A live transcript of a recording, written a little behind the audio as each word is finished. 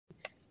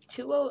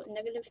20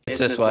 negative. It's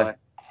this way.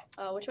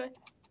 Which way?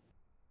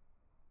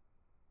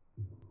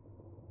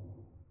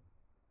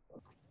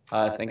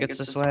 I think it's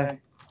this way.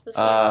 This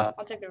way?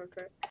 I'll take the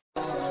recruit.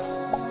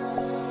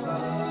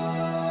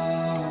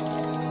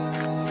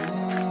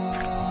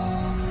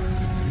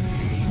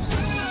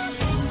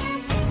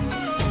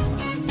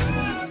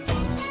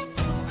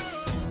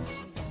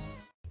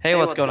 Hey,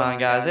 what's going on,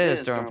 guys? It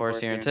is Durham Force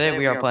here, and today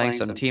we are playing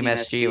some Team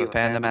SG with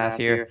Panda Math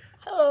here.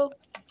 Hello.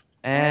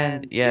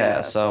 And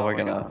yeah, so we're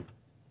gonna.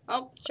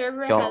 Oh,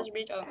 server has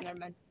reached. Oh, never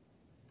mind.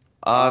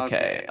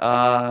 Okay.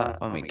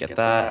 Let me get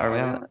that. Are we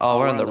on? Oh,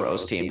 we're on the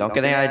Rose team. Don't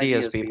get any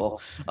ideas,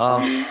 people.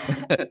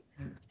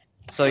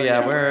 So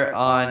yeah, we're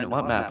on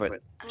what map?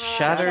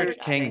 Shattered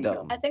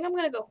Kingdom. I think I'm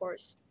gonna go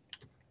horse.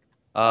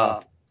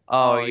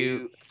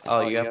 You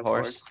have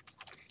horse.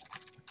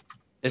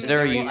 Is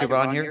there a YouTuber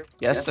on here?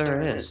 Yes,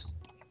 there is.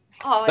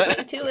 Oh, I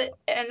beat to it,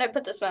 and I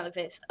put the smiley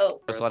face. Oh.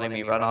 Just letting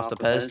me run off the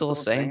pedestal,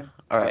 same?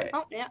 Alright.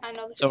 Oh, yeah, I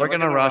know. So we're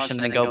gonna rush and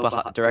then go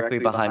directly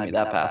behind me,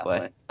 that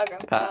pathway. Okay,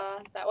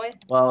 that way?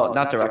 Well,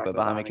 not directly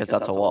behind me, because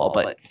that's a wall,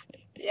 but...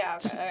 Yeah,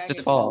 okay.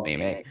 Just follow me,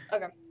 mate.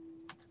 Okay.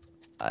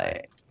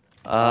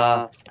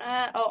 I'm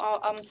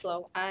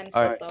slow. I'm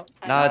so slow.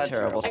 Not a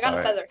terrible start. I got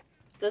a feather.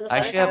 I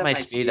actually have my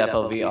speed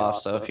FOV off,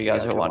 so if you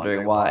guys are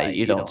wondering why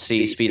you don't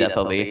see speed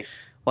FOV,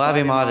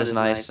 Labby mod is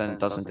nice and it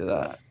doesn't do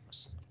that.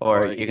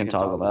 Or you can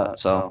toggle that,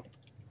 so.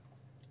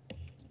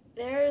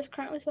 There is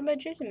currently somebody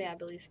chasing me, I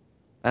believe.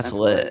 That's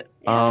lit.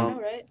 Yeah, I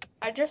know, right?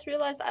 I just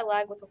realized I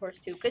lag with a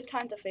horse too. Good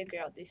time to figure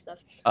out these stuff.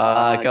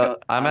 I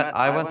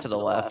went to the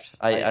left.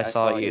 I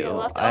saw you. The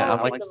left?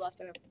 I'm like like to the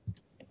left. Okay.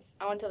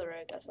 I went to the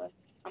right, that's why.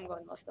 I'm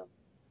going left though.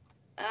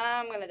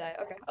 I'm gonna die.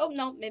 Okay. Oh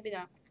no, maybe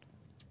not.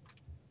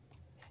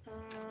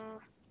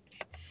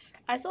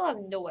 I still have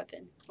no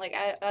weapon. Like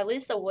at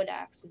least a wood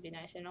axe would be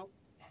nice, you know?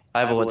 I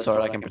have a wood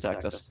sword, I can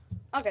protect us.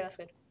 Okay, that's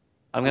good.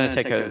 I'm gonna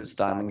take care of this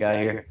diamond guy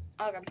here.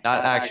 Okay.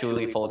 Not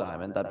actually full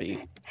diamond, that'd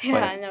be...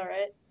 Yeah, I know,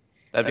 right?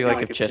 That'd be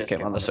like if Chiss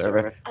came on the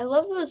server. I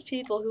love those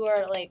people who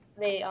are like,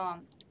 they,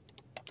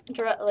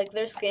 like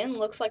their skin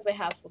looks like they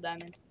have full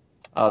diamond.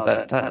 Oh,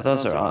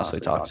 those are honestly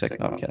toxic.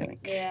 No, I'm kidding.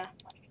 Yeah.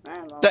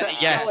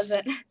 Yes!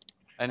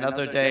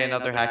 Another day,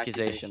 another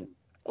hackization.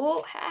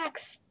 Oh,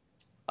 hacks.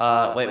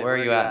 Wait, where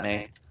are you at,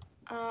 May?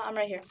 I'm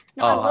right here.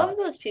 No, I love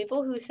those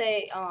people who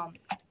say,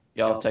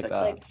 Yo, I'll take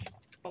that. Like,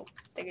 oh,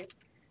 thank you.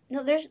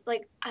 No, there's,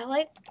 like, I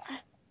like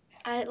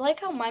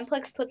how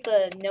Mineplex put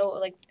the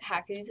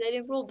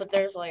hackization rule, but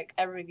there's, like,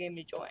 every game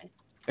you join.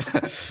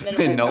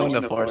 No one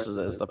enforces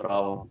it is the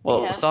problem.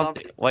 Well, yeah.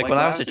 When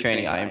I was at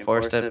training, I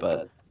enforced it,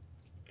 but...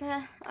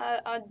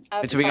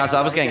 to be honest,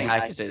 I was getting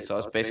hackizated, so I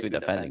was basically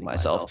defending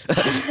myself.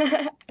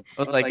 I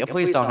was like,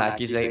 please don't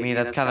hackizate me,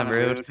 that's kind of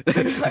rude.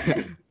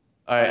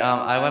 Alright,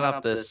 I went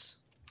up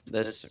this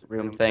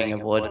room thing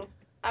of wood.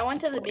 I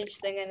went to the beach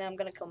thing and I'm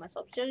gonna kill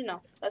myself. You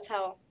know, that's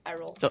how I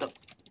roll.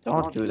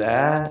 Don't do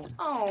that.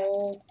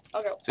 Oh,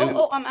 okay.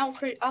 Oh, I'm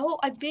out. Oh,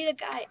 I beat a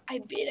guy.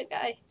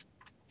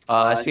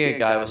 I see a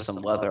guy with some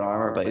leather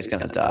armor, but he's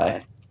gonna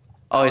die.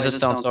 Oh, he's a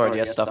stone sword. He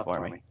has stuff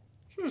for me.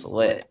 It's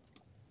lit.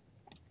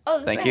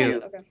 Oh, thank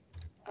you. Okay.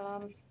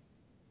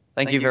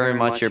 Thank you very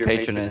much, your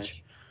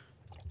patronage.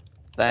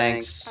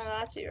 Thanks.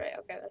 That's you, right?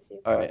 Okay, that's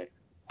you. Alright.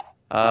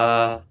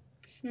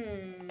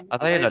 I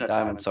thought you had a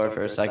diamond sword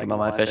for a second, but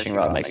my fishing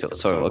rod makes it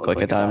sort of look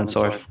like a diamond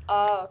sword.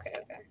 Oh, okay.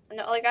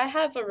 No, like I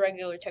have a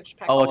regular texture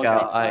pack. Oh, okay.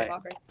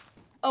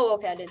 Oh,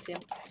 okay, I did see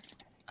him.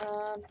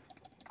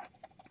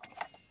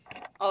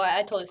 Oh,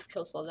 I totally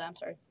killed slow that. I'm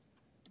sorry.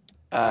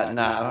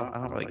 Nah, I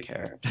don't really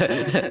care.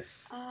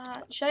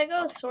 Should I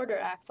go sword or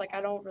axe? Like,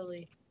 I don't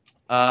really.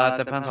 It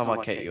depends on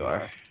what kit you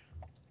are.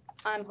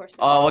 I'm horseman.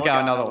 Oh, look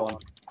out, another one.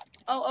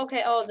 Oh,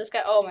 okay. Oh, this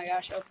guy. Oh my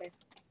gosh. Okay.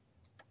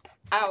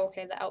 Ow,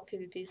 okay, the out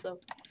PvPs though.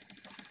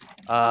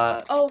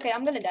 Oh, okay,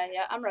 I'm gonna die.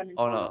 Yeah, I'm running.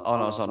 Oh no!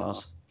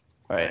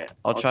 Alright,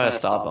 I'll try to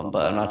stop him,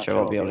 but I'm not sure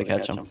we'll be able to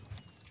catch him.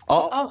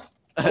 Oh!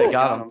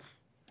 Got him.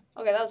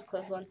 Okay, that was a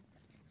close one.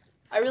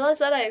 I realized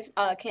that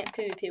I can't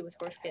PvP with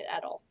horse kit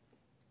at all,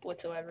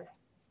 whatsoever.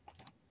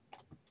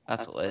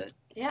 That's lit.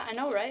 Yeah, I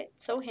know, right?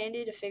 So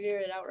handy to figure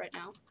it out right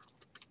now.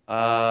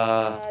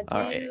 Alright.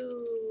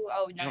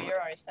 Oh no, you're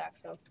already stacked,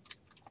 so.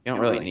 You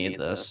don't really need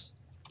this.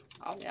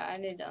 Oh yeah, I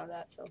need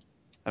that, so.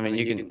 I mean,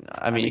 you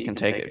can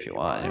take it if you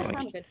want. Anyway.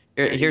 I'm good.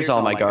 Here's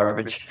all my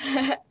garbage.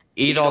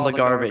 Eat all the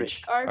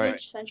garbage.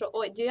 Garbage central. Oh,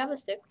 wait, do you have a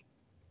stick?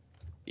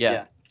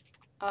 Yeah.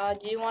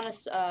 Do you want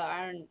a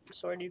iron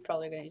sword? You're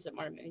probably gonna use it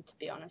more than me, to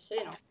be honest. So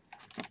you know.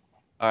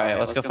 All right,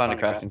 let's go find a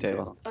crafting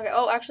table. Okay.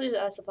 Oh, actually,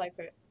 a supply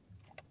crate.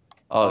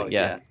 Oh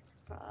yeah.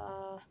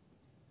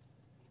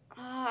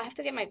 I have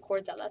to get my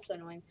cords out. That's so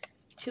annoying.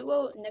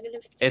 20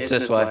 negative. It's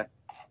this way.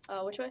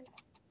 Which way?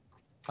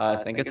 I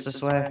think it's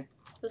this way.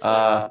 This way?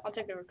 I'll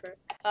take the recruit.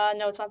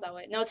 No, it's not that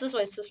way. No, it's this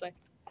way. It's this way.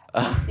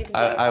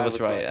 I was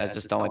right. I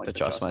just don't like to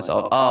trust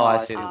myself. Oh, I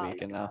see the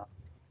beacon now.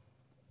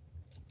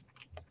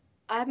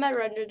 I have my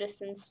render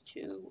distance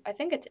to, I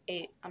think it's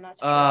 8. I'm not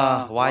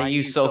sure. Why are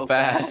you so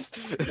fast?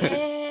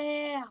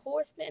 Yeah,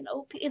 horseman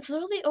OP. It's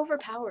literally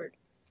overpowered.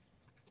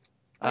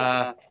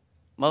 My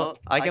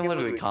I can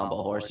literally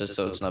combo horses,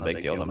 so it's no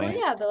big deal to Well, me.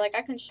 yeah, but like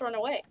I can just run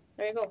away.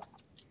 There you go.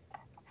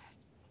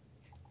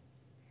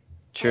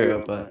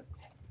 True, but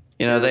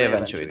you know they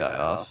eventually die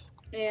off.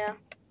 Yeah.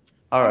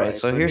 All right,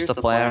 so here's the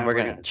plan. We're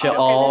gonna chill.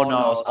 Oh, Oh okay,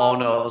 no! Oh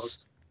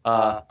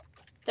no!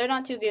 They're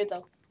not too geared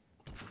though.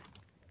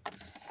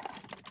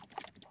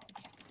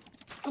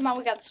 Come on,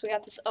 we got this. We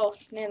got this. Oh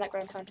man, that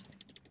ground pound.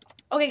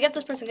 Okay, get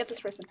this person. Get this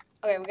person.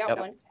 Okay, we got Yep.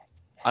 one.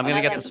 I'm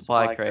gonna get the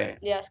supply crate.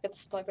 Yes, get the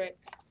supply crate.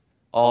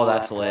 Oh,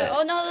 that's lit.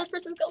 Oh no, this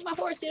person killed my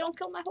horse. You don't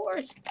kill my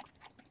horse.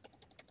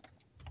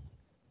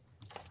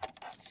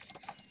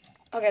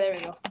 Okay, there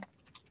we go.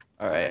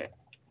 All right.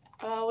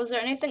 Was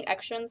there anything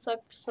extra in the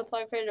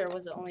supply crate, or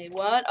was it only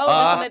one? Oh,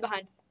 there's somebody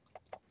behind.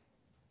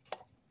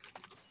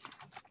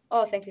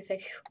 Oh, thank you,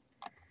 thank you.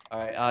 All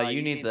right.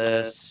 You need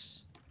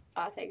this.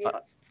 Thank you.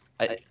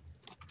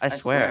 I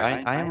swear,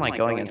 I am like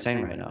going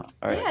insane right now.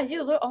 All right. Yeah,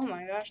 you look. Oh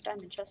my gosh,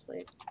 diamond chest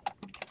plate.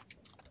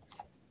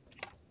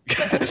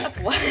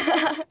 What?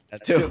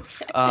 That too.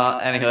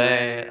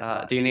 Anyway,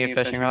 do you need a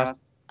fishing rod?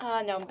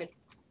 No, I'm good.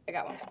 I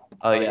got one.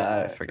 Oh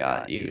yeah, I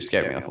forgot. You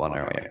scared me with one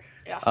earlier.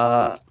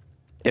 Yeah.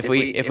 If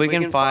we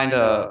can find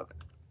a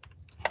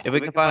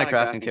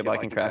crafting table, I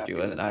can craft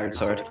you an iron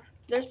sword.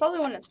 There's probably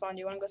one at spawn. Do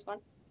you want to go spawn?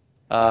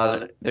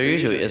 There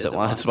usually isn't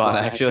one at spawn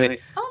actually.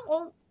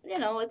 Well, you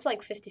know, it's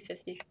like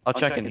 50-50. I'll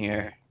check in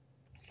here.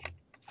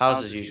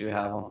 Houses usually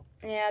have them.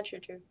 Yeah,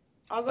 true.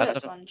 I'll go to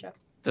spawn and check.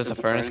 Does the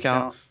furnace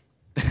count?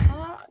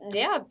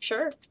 Yeah,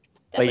 sure.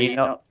 Definitely.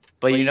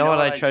 But you know what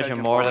I treasure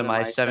more than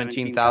my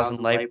 17,000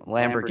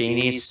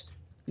 Lamborghinis?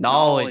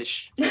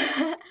 Knowledge.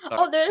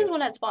 Oh, there is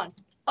one at spawn.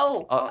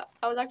 Oh,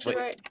 I was actually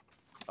right.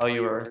 Oh,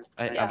 you were.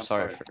 I'm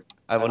sorry.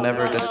 I will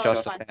never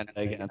distrust the panda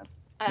again.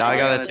 Now I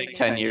gotta take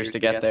 10 years to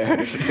get there.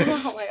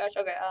 Oh my gosh.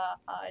 Okay.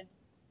 I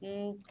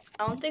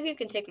don't think you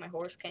can take my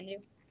horse. Can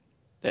you?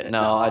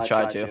 No, I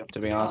tried to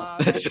be honest.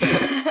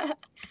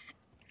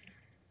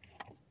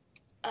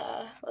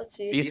 Let's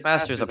see.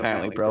 Beastmaster's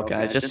apparently broken.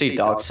 I just see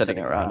dogs sitting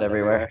around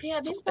everywhere. Yeah,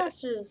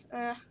 Beastmaster's.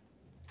 I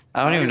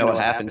don't even know what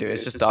happened to it.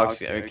 It's just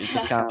dogs. It's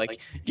just kind of like,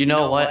 you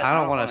know what? I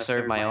don't want to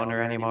serve my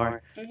owner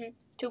anymore.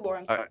 Too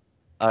boring.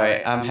 All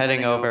right, I'm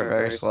heading over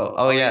very slow.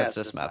 Oh yeah, it's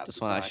this map.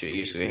 This one actually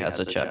usually has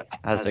a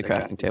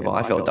crafting table.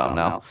 I feel dumb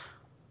now.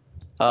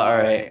 All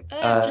right.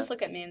 Just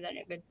look at me and then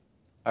you're good.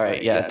 All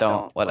right, yeah.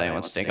 Don't let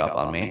anyone sneak up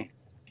on me.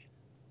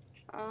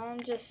 I'm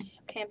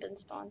just camping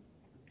spawn.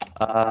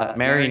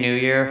 Merry New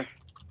Year.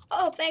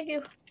 Oh, thank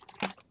you.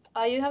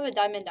 You have a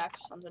diamond axe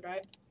or something,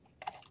 right?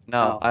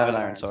 No, I have an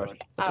iron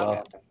sword as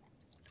well.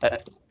 Okay.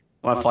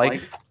 Want to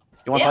fight?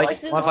 You want to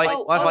fight? Want to fight?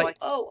 Want to fight?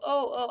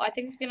 Oh, I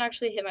think you can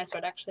actually hit my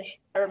sword, actually.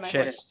 Or my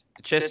horse.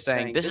 Chis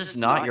saying, this is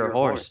not your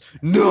horse.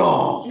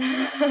 No!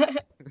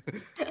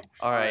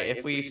 Alright,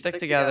 if we stick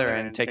together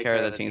and take care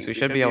of the teams, we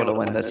should be able to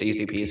win this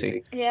easy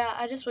peasy. Yeah,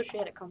 I just wish we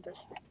had a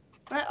compass.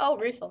 Oh,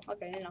 refill.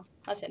 Okay, you know,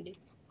 that's handy.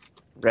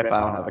 Rip, I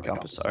don't have a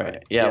compass.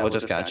 Alright, yeah, we'll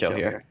just kind of chill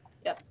here.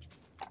 Yep.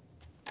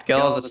 Get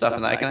all the stuff,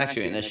 and I can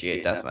actually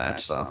initiate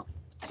deathmatch, so.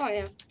 Oh,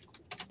 yeah.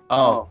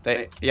 Oh,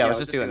 yeah, let's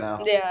just do it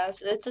now. Yeah,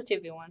 it's a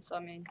 2v1, so I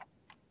mean.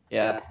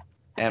 Yeah,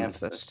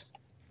 amethyst.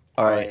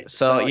 Alright,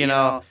 so, you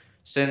know,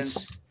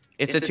 since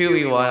it's a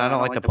 2v1, I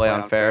don't like to play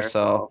unfair,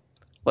 so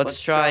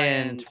let's try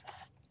and...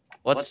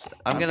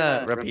 I'm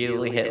gonna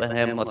repeatedly hit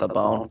him with a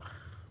bone.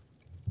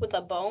 With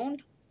a bone?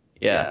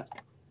 Yeah.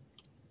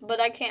 But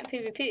I can't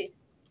PvP.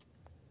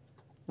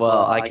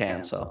 Well, I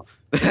can, so.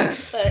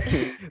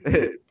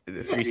 But...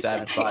 3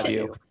 savage 5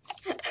 you.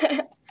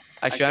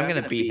 Actually, I'm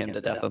gonna beat him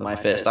to death with my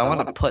fist. I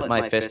want to put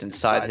my fist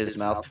inside his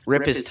mouth,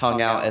 rip his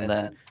tongue out, and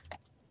then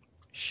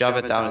shove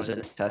it down his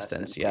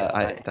intestines. Yeah,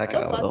 that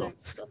kind of little.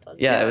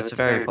 Yeah, it's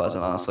very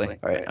pleasant, honestly.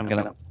 All right, I'm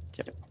gonna.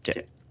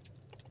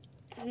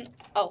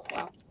 Oh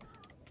wow.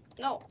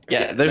 No.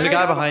 Yeah, there's a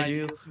guy behind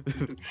you.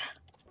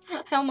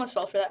 I almost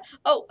fell for that.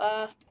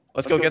 Oh,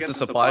 let's go get the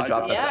supply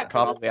drop that's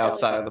probably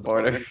outside of the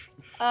border.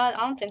 I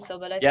don't think so,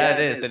 but I think yeah,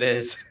 it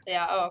is.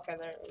 Yeah, oh, okay,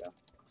 there we go.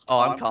 Oh,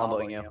 I'm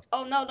comboing you.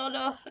 Oh, no.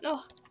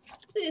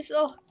 Please,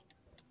 no.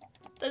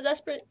 The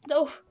desperate,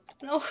 no.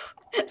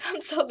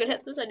 I'm so good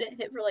at this, I didn't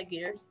hit for like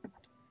years.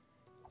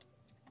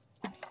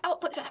 Oh,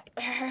 look at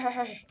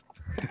that.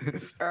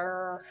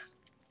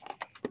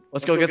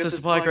 Let's go get the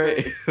supply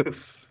crate.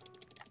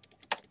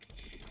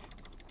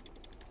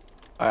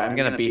 Alright, I'm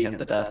gonna beat him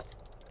to death.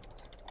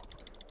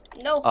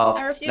 No, oh,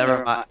 I refuse.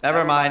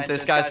 Never mind.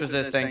 This guy's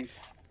resisting.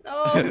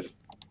 No.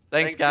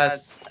 Thanks,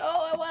 guys.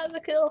 Oh, I wanted the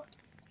kill.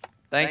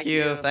 Thank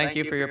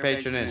you for your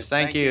patronage.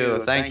 Thank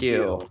you.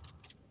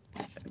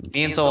 It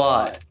means a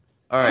lot.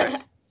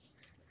 Alright.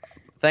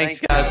 Thanks,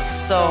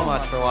 guys, so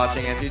much for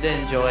watching. If you did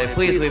enjoy,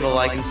 please leave a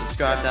like and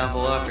subscribe down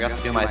below. I forgot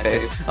to do my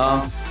face.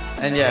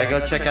 And yeah,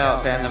 go check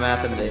out Fandom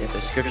Math in the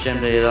description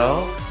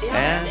below.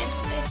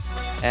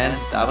 And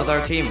that was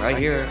our team right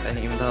here. And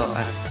even though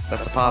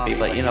that's a poppy,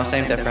 but you know,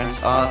 same difference.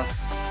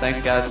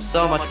 Thanks, guys,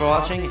 so much for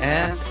watching.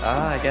 And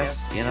I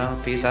guess, you know,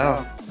 peace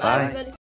out. Bye.